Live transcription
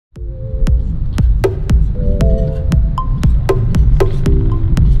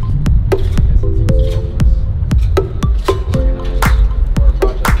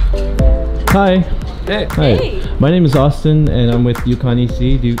Hi. Hey. Hi. Hey. My name is Austin, and I'm with UConn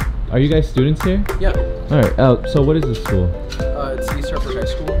ECE. Are you guys students here? Yeah. All right. So what is this school? It's East Hartford High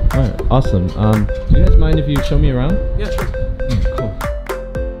School. All right. Awesome. Do you guys mind if you show me around? Yeah, sure. Cool.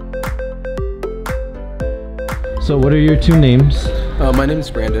 So what are your two names? My name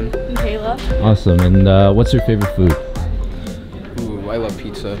is Brandon. I'm Kayla. Awesome. And what's your favorite food? Ooh, I love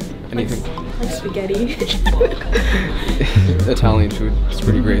pizza. Anything. Like spaghetti. Italian food. It's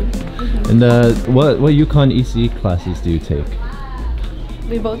pretty great. And what UConn ECE classes do you take?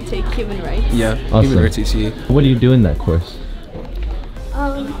 We both take human rights. Yeah. Awesome. Human Rights ECE. What do you do in that course?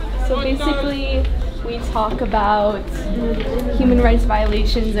 So basically, we talk about human rights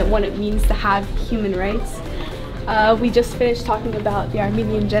violations and what it means to have human rights. We just finished talking about the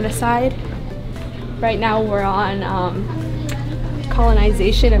Armenian genocide. Right now we're on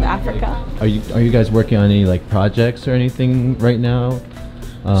colonization of Africa. Are you guys working on any like projects or anything right now?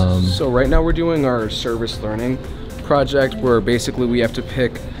 So right now we're doing our service learning project where basically we have to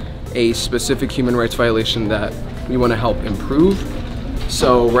pick a specific human rights violation that we want to help improve.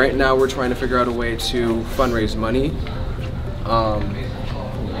 So right now we're trying to figure out a way to fundraise money.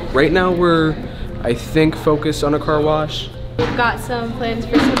 Right now we're, I think, focused on a car wash. We've got some plans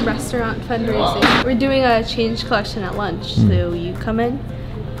for some restaurant fundraising. We're doing a change collection at lunch. So you come in,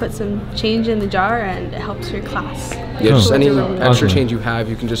 put some change in the jar, and it helps your class. Yeah, just any Really extra awesome. change you have,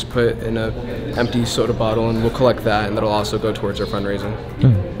 you can just put in an empty soda bottle and we'll collect that, and that'll also go towards our fundraising.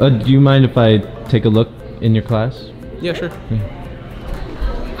 Do you mind if I take a look in your class? Yeah, sure.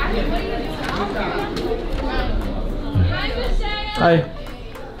 Hi.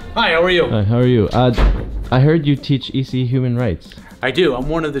 Hi, how are you? Hi, how are you? I heard you teach ECE Human Rights. I do. I'm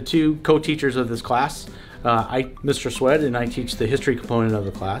one of the two co-teachers of this class. Mr. Swed, and I teach the history component of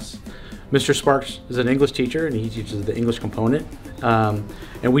the class. Mr. Sparks is an English teacher, and he teaches the English component.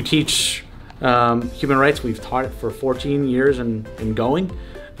 And we teach human rights. We've taught it for 14 years and going.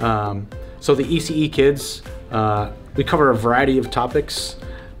 So the ECE kids, we cover a variety of topics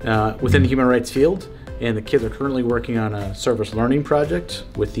within the human rights field. And the kids are currently working on a service learning project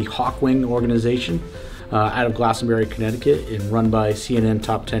with the Hawkwing organization out of Glastonbury, Connecticut, and run by CNN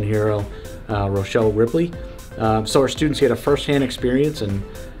top 10 hero Rochelle Ripley. So our students get a first-hand experience in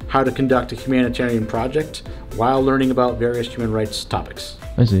how to conduct a humanitarian project while learning about various human rights topics.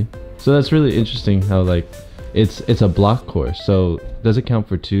 I see. So that's really interesting how like it's a block course. So does it count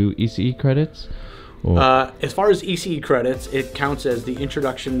for 2 ECE credits? Or? As far as ECE credits, it counts as the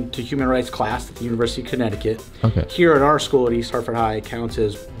Introduction to Human Rights class at the University of Connecticut. Okay. Here at our school at East Hartford High, it counts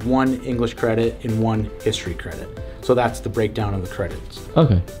as 1 English credit and 1 history credit. So that's the breakdown of the credits.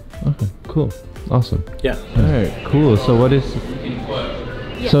 Okay. Okay. Cool. Awesome. Yeah. All right. Cool. So what is?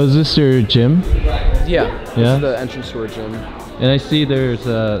 So is this your gym? Yeah. This Yeah? is the entrance to our gym. And I see there's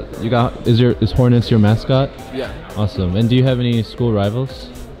is Hornets your mascot? Yeah. Awesome. And do you have any school rivals?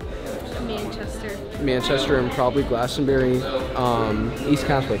 Manchester and probably Glastonbury, East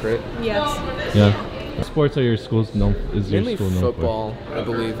Catholic, right? Yes. Yeah. What sports are your schools known? Is your Mainly school known football, I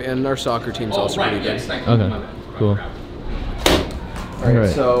believe, and our soccer team's also pretty good. for? Okay. Cool. Alright, Alright.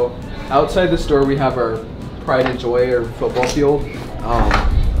 so outside the store we have our Pride and Joy, or football field.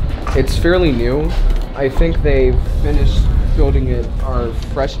 It's fairly new. I think they finished building it our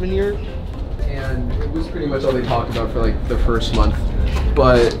freshman year, and it was pretty much all they talked about for like the first month.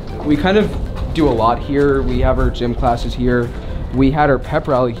 But we kind of do a lot here. We have our gym classes here. We had our pep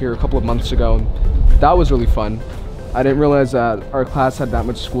rally here a couple of months ago. That was really fun. I didn't realize that our class had that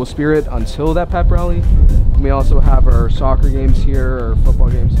much school spirit until that pep rally. We also have our soccer games here, our football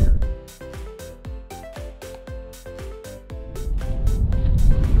games here.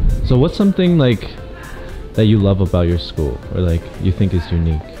 So what's something like that you love about your school, or like you think is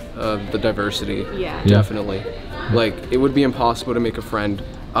unique? The diversity. Yeah. Definitely. Like, it would be impossible to make a friend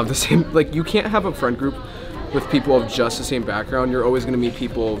of the same, like, you can't have a friend group with people of just the same background. You're always going to meet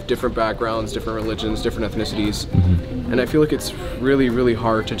people of different backgrounds, different religions, different ethnicities. And I feel like it's really, really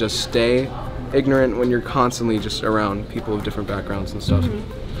hard to just stay ignorant when you're constantly just around people of different backgrounds and stuff.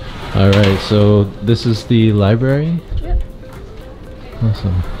 All right. So this is the library. Yep.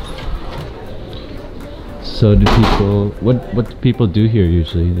 Awesome. So do people? What do people do here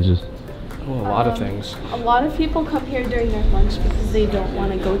usually? They just. Oh, a lot of things. A lot of people come here during their lunch because they don't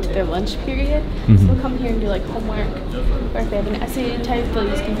want to go to their lunch period. So they'll come here and do like homework, or if they have an essay to type, they'll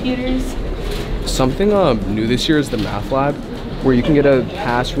use computers. Something new this year is the math lab, where you can get a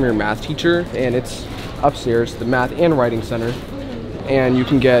pass from your math teacher, and it's upstairs, the math and writing center, and you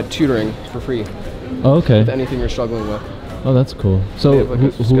can get tutoring for free Oh, okay. with anything you're struggling with. Oh, that's cool. They So have,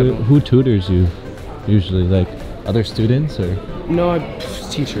 like, a schedule. who tutors you usually? Like other students or? No,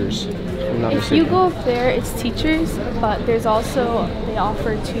 teachers. not If mistaken. you go up there, it's teachers, but there's also, they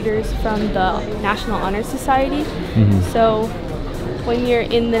offer tutors from the National Honor Society. So when you're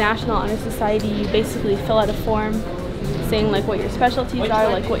in the National Honor Society, you basically fill out a form saying like what your specialties are,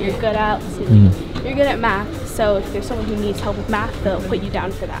 like what you're good at. So you're good at math, so if there's someone who needs help with math, they'll put you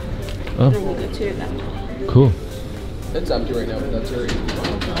down for that. And then you go tutor them. Cool. It's empty right now, but that's already.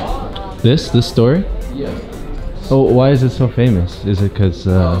 This story? Yeah. Oh, why is it so famous? Is it because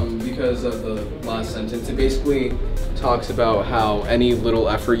Because of the last sentence. It basically talks about how any little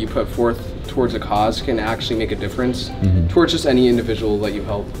effort you put forth towards a cause can actually make a difference towards just any individual that you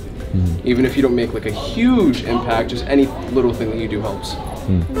help. Even if you don't make like a huge impact, just any little thing that you do helps.